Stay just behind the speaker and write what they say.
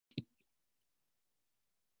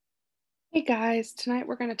Hey guys, tonight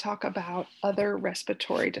we're going to talk about other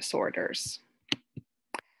respiratory disorders.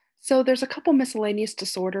 So there's a couple miscellaneous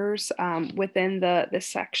disorders within this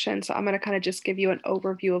section. So I'm going to kind of just give you an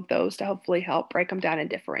overview of those to hopefully help break them down and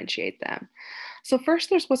differentiate them. So first,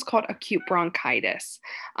 there's what's called acute bronchitis,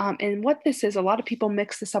 and what this is, a lot of people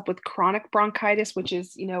mix this up with chronic bronchitis, which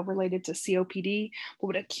is related to COPD. But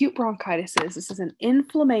what acute bronchitis is, this is an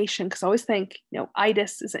inflammation. Because I always think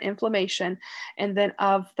itis is an inflammation, and then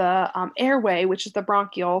of the airway, which is the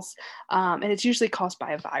bronchioles, and it's usually caused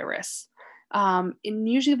by a virus. And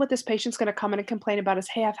usually, what this patient's going to come in and complain about is,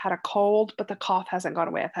 hey, I've had a cold, but the cough hasn't gone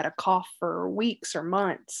away. I've had a cough for weeks or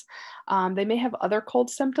months. They may have other cold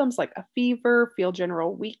symptoms like a fever, feel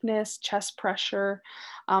general weakness, chest pressure.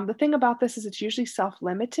 The thing about this is it's usually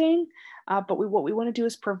self-limiting, but what we want to do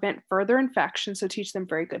is prevent further infection. So teach them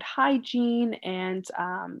very good hygiene and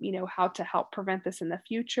how to help prevent this in the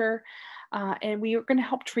future. And we are going to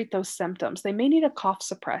help treat those symptoms. They may need a cough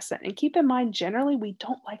suppressant. And keep in mind, generally, we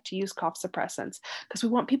don't like to use cough suppressants because we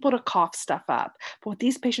want people to cough stuff up. But with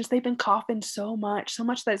these patients, they've been coughing so much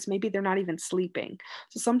that it's maybe they're not even sleeping.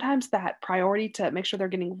 So sometimes that priority to make sure they're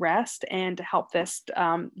getting rest and to help this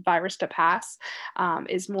virus to pass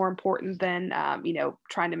is more important than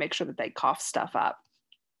trying to make sure that they cough stuff up.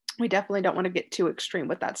 We definitely don't want to get too extreme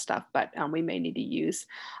with that stuff, but we may need to use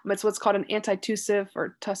it's what's called an antitussive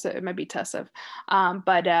or tussive. It might be tussive,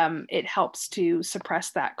 but it helps to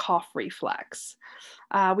suppress that cough reflex.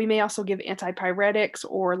 We may also give antipyretics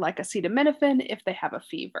or like acetaminophen if they have a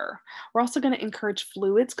fever. We're also going to encourage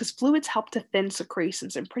fluids because fluids help to thin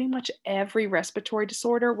secretions. In pretty much every respiratory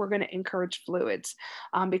disorder, we're going to encourage fluids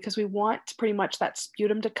because we want pretty much that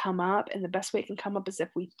sputum to come up. And the best way it can come up is if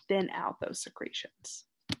we thin out those secretions.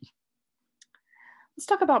 Let's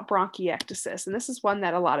talk about bronchiectasis. And this is one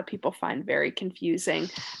that a lot of people find very confusing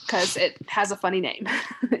because it has a funny name.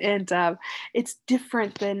 and it's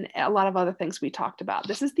different than a lot of other things we talked about.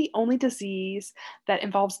 This is the only disease that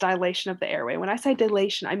involves dilation of the airway. When I say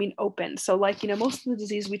dilation, I mean open. So, like, most of the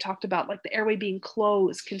disease we talked about, like the airway being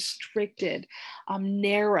closed, constricted,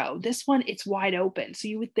 narrow. This one, it's wide open. So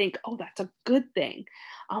you would think, oh, that's a good thing.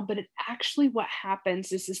 But it actually, what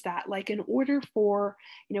happens is that, like, in order for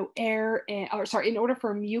in order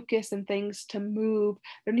for mucus and things to move,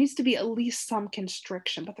 there needs to be at least some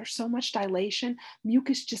constriction, but there's so much dilation,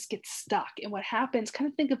 mucus just gets stuck. And what happens, kind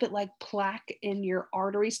of think of it like plaque in your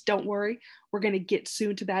arteries. Don't worry, we're going to get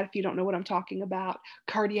soon to that if you don't know what I'm talking about.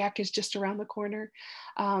 Cardiac is just around the corner.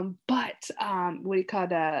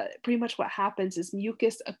 Pretty much what happens is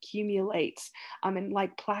mucus accumulates and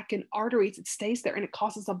like plaque in arteries, it stays there and it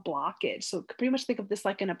causes a blockage. So pretty much think of this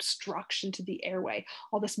like an obstruction to the airway.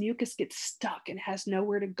 All this mucus gets stuck and has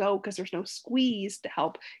nowhere to go because there's no squeeze to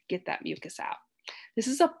help get that mucus out. This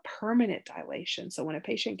is a permanent dilation. So when a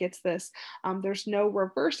patient gets this, there's no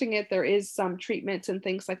reversing it. There is some treatments and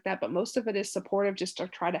things like that, but most of it is supportive just to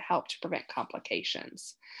try to help to prevent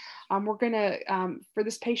complications. For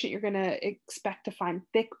this patient, you're going to expect to find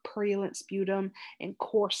thick, purulent sputum and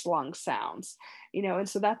coarse lung sounds, and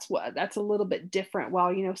so that's a little bit different.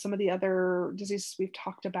 While, some of the other diseases we've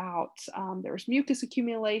talked about, there's mucus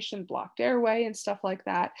accumulation, blocked airway, and stuff like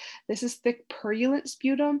that. This is thick, purulent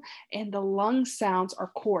sputum, and the lung sounds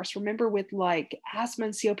are coarse. Remember, with like asthma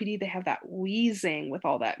and COPD, they have that wheezing with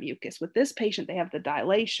all that mucus. With this patient, they have the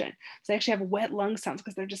dilation. So they actually have wet lung sounds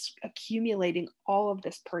because they're just accumulating all of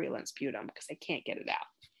this purulent sputum because they can't get it out.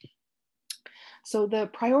 So the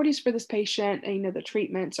priorities for this patient, and the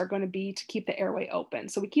treatments are going to be to keep the airway open.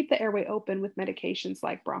 So we keep the airway open with medications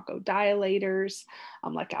like bronchodilators,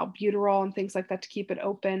 like albuterol and things like that to keep it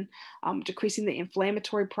open, decreasing the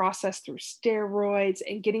inflammatory process through steroids,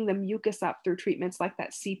 and getting the mucus up through treatments like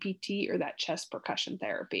that CPT or that chest percussion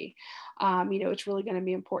therapy. It's really going to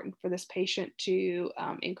be important for this patient to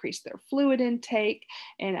increase their fluid intake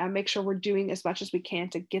and make sure we're doing as much as we can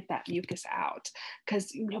to get that mucus out.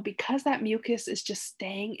 Because that mucus is just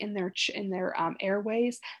staying in their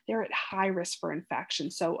airways, they're at high risk for infection.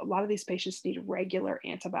 So a lot of these patients need regular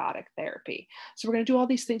antibiotic therapy. So we're going to do all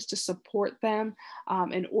these things to support them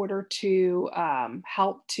in order to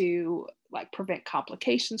help to prevent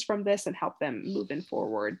complications from this and help them moving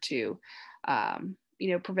forward to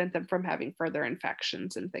prevent them from having further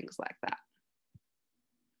infections and things like that.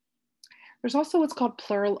 There's also what's called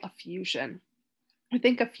pleural effusion. I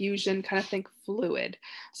think effusion, kind of think fluid.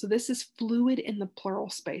 So this is fluid in the pleural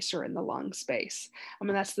space or in the lung space.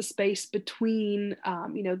 That's the space between,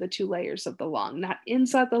 the two layers of the lung, not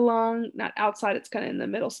inside the lung, not outside. It's kind of in the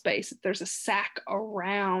middle space. There's a sac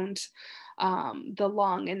around the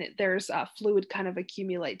lung, and there's fluid kind of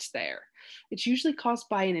accumulates there. It's usually caused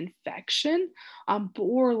by an infection,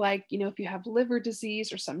 or like, if you have liver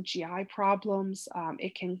disease or some GI problems,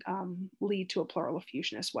 it can lead to a pleural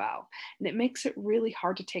effusion as well. And it makes it really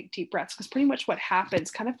hard to take deep breaths because pretty much what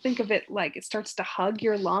happens, kind of think of it like it starts to hug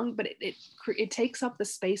your lung, but it takes up the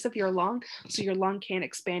space of your lung, so your lung can't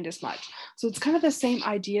expand as much. So it's kind of the same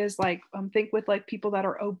idea as like think with like people that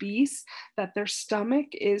are obese, that their stomach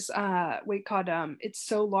is it's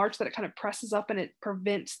so large that it kind of presses up and it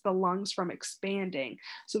prevents the lungs from expanding.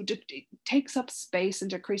 So it takes up space and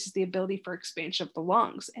decreases the ability for expansion of the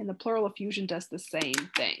lungs. And the pleural effusion does the same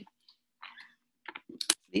thing.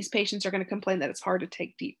 These patients are going to complain that it's hard to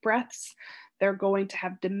take deep breaths. They're going to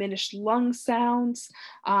have diminished lung sounds.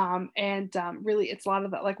 Really, it's a lot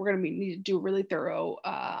of that, like we're going to need to do a really thorough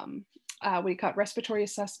respiratory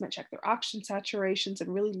assessment, check their oxygen saturations,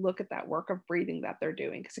 and really look at that work of breathing that they're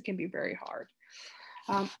doing because it can be very hard.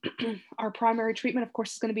 Our primary treatment, of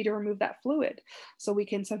course, is going to be to remove that fluid. So we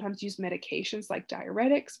can sometimes use medications like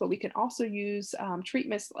diuretics, but we can also use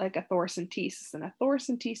treatments like a thoracentesis. And a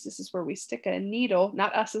thoracentesis is where we stick a needle,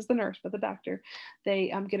 not us as the nurse, but the doctor.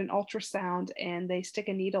 They get an ultrasound and they stick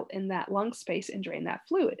a needle in that lung space and drain that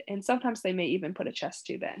fluid. And sometimes they may even put a chest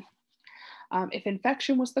tube in. If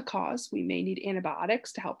infection was the cause, we may need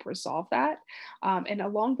antibiotics to help resolve that. And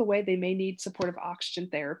along the way, they may need supportive oxygen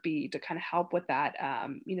therapy to kind of help with that,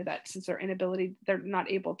 that since they're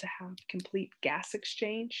not able to have complete gas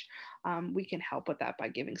exchange, we can help with that by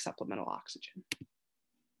giving supplemental oxygen.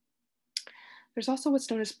 There's also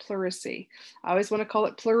what's known as pleurisy. I always want to call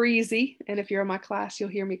it pleurisy. And if you're in my class, you'll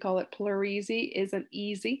hear me call it pleurisy. Isn't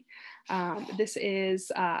easy. This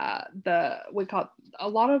is we call it a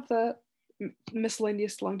lot of the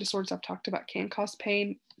miscellaneous lung disorders I've talked about can cause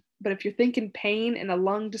pain, but if you're thinking pain in a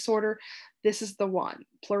lung disorder, this is the one.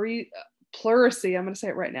 Pleurisy, I'm going to say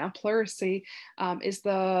it right now. Pleurisy is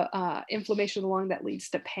the inflammation of the lung that leads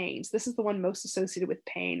to pains. This is the one most associated with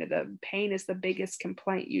pain. The pain is the biggest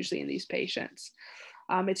complaint usually in these patients.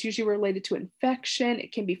 It's usually related to infection.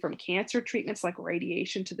 It can be from cancer treatments like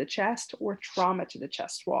radiation to the chest or trauma to the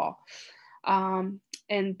chest wall. And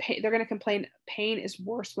they're going to complain pain is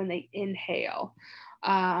worse when they inhale.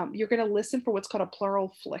 You're going to listen for what's called a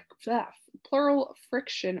pleural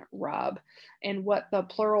friction rub. And what the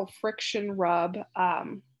pleural friction rub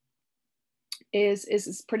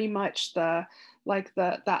is pretty much that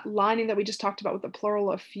lining that we just talked about with the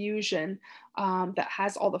pleural effusion that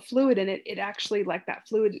has all the fluid in it. It actually, like, that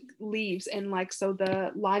fluid leaves, and so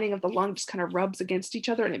the lining of the lung just kind of rubs against each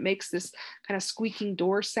other and it makes this kind of squeaking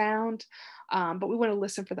door sound. But we want to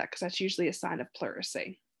listen for that because that's usually a sign of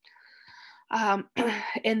pleurisy.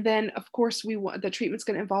 And then, of course, the treatment's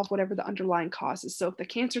going to involve whatever the underlying cause is. So if the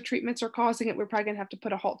cancer treatments are causing it, we're probably going to have to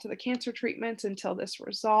put a halt to the cancer treatments until this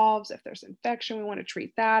resolves. If there's infection, we want to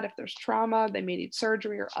treat that. If there's trauma, they may need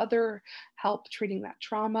surgery or other help treating that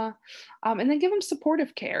trauma. And then give them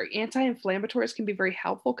supportive care. Anti-inflammatories can be very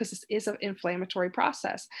helpful because this is an inflammatory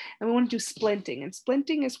process. And we want to do splinting. And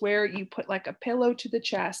splinting is where you put like a pillow to the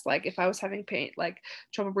chest. Like if I was having pain, like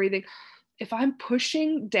trouble breathing, if I'm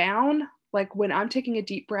pushing down, like when I'm taking a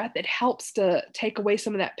deep breath, it helps to take away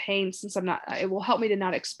some of that pain since it will help me to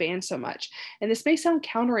not expand so much. And this may sound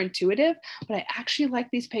counterintuitive, but I actually like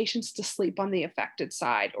these patients to sleep on the affected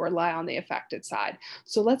side or lie on the affected side.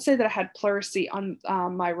 So let's say that I had pleurisy on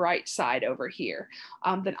my right side over here,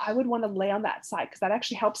 then I would want to lay on that side because that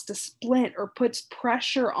actually helps to splint or puts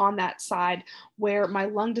pressure on that side where my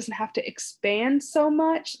lung doesn't have to expand so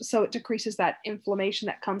much. So it decreases that inflammation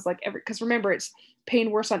that comes because remember, it's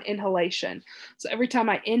pain worse on inhalation. So every time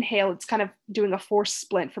I inhale, it's kind of doing a forced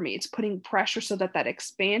splint for me. It's putting pressure so that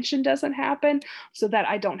expansion doesn't happen, so that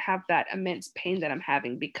I don't have that immense pain that I'm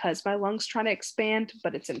having because my lungs trying to expand,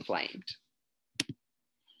 but it's inflamed.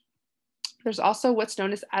 There's also what's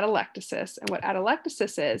known as atelectasis. And what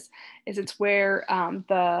atelectasis is it's where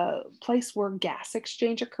the place where gas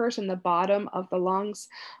exchange occurs in the bottom of the lungs,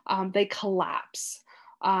 they collapse.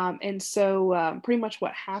 And so pretty much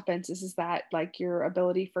what happens is that like your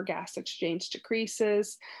ability for gas exchange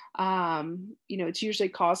decreases. It's usually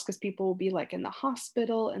caused because people will be like in the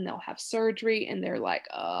hospital and they'll have surgery and they're like,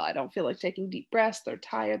 oh, I don't feel like taking deep breaths. They're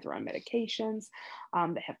tired, they're on medications.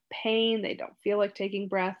 They have pain, they don't feel like taking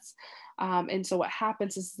breaths. And so what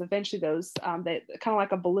happens is eventually those, they kind of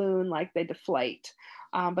like a balloon, like they deflate.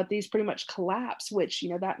 But these pretty much collapse, which,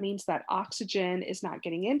 that means that oxygen is not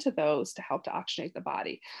getting into those to help to oxygenate the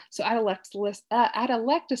body. So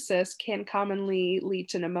atelectasis can commonly lead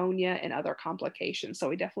to pneumonia and other complications. So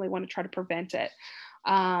we definitely want to try to prevent it.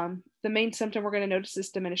 The main symptom we're going to notice is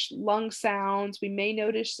diminished lung sounds. We may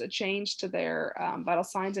notice a change to their vital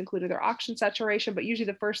signs, including their oxygen saturation, but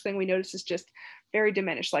usually the first thing we notice is just very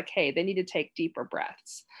diminished, like, hey, they need to take deeper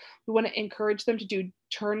breaths. We want to encourage them to do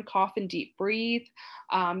turn, cough, and deep breathe.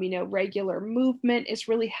 Regular movement is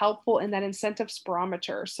really helpful in that incentive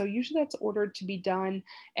spirometer. So usually that's ordered to be done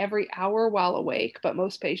every hour while awake, but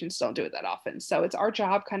most patients don't do it that often. So it's our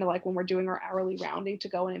job, kind of like when we're doing our hourly rounding, to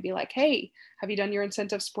go in and be like, hey, have you done your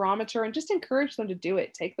incentive spirometer? And just encourage them to do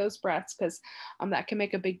it. Take those breaths, because that can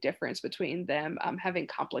make a big difference between them having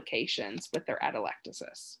complications with their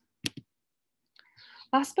atelectasis.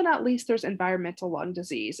 Last but not least, there's environmental lung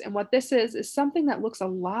disease. And what this is something that looks a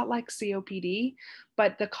lot like COPD,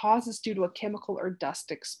 but the cause is due to a chemical or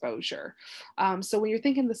dust exposure. So when you're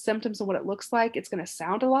thinking the symptoms and what it looks like, it's going to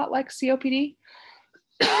sound a lot like COPD.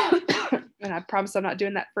 And I promise I'm not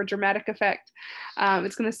doing that for dramatic effect.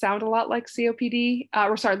 It's going to sound a lot like COPD,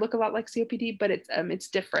 look a lot like COPD, but it's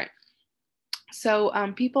different. So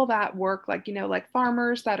people that work like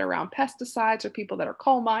farmers that are around pesticides, or people that are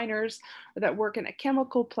coal miners, or that work in a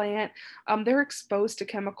chemical plant, they're exposed to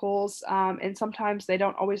chemicals, and sometimes they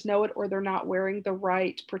don't always know it, or they're not wearing the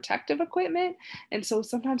right protective equipment. And so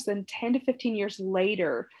sometimes then 10 to 15 years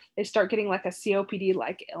later, they start getting like a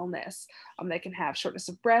COPD-like illness. They can have shortness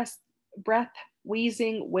of breath,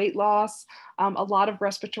 wheezing, weight loss, a lot of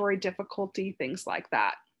respiratory difficulty, things like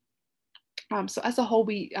that. So as a whole,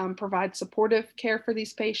 we provide supportive care for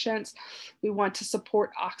these patients. We want to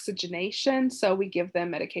support oxygenation. So we give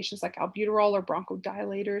them medications like albuterol or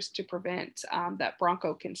bronchodilators to prevent that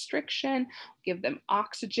bronchoconstriction, give them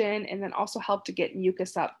oxygen, and then also help to get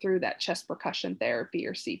mucus up through that chest percussion therapy,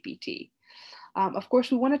 or CPT. Of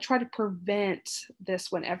course, we want to try to prevent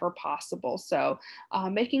this whenever possible. So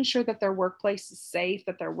making sure that their workplace is safe,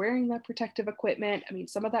 that they're wearing the protective equipment. I mean,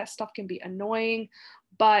 some of that stuff can be annoying,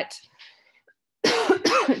 but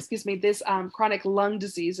excuse me, this chronic lung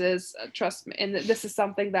diseases, trust me, and this is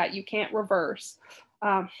something that you can't reverse.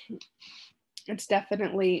 It's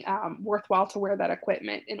definitely worthwhile to wear that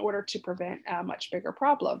equipment in order to prevent a much bigger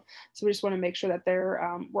problem. So we just want to make sure that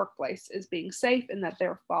their workplace is being safe and that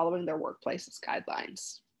they're following their workplace's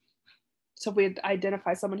guidelines. So if we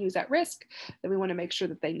identify someone who's at risk, then we want to make sure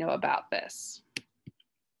that they know about this.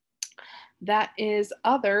 That is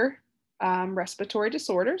other respiratory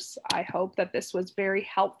disorders. I hope that this was very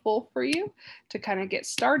helpful for you to kind of get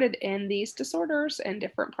started in these disorders and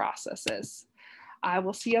different processes. I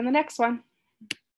will see you on the next one.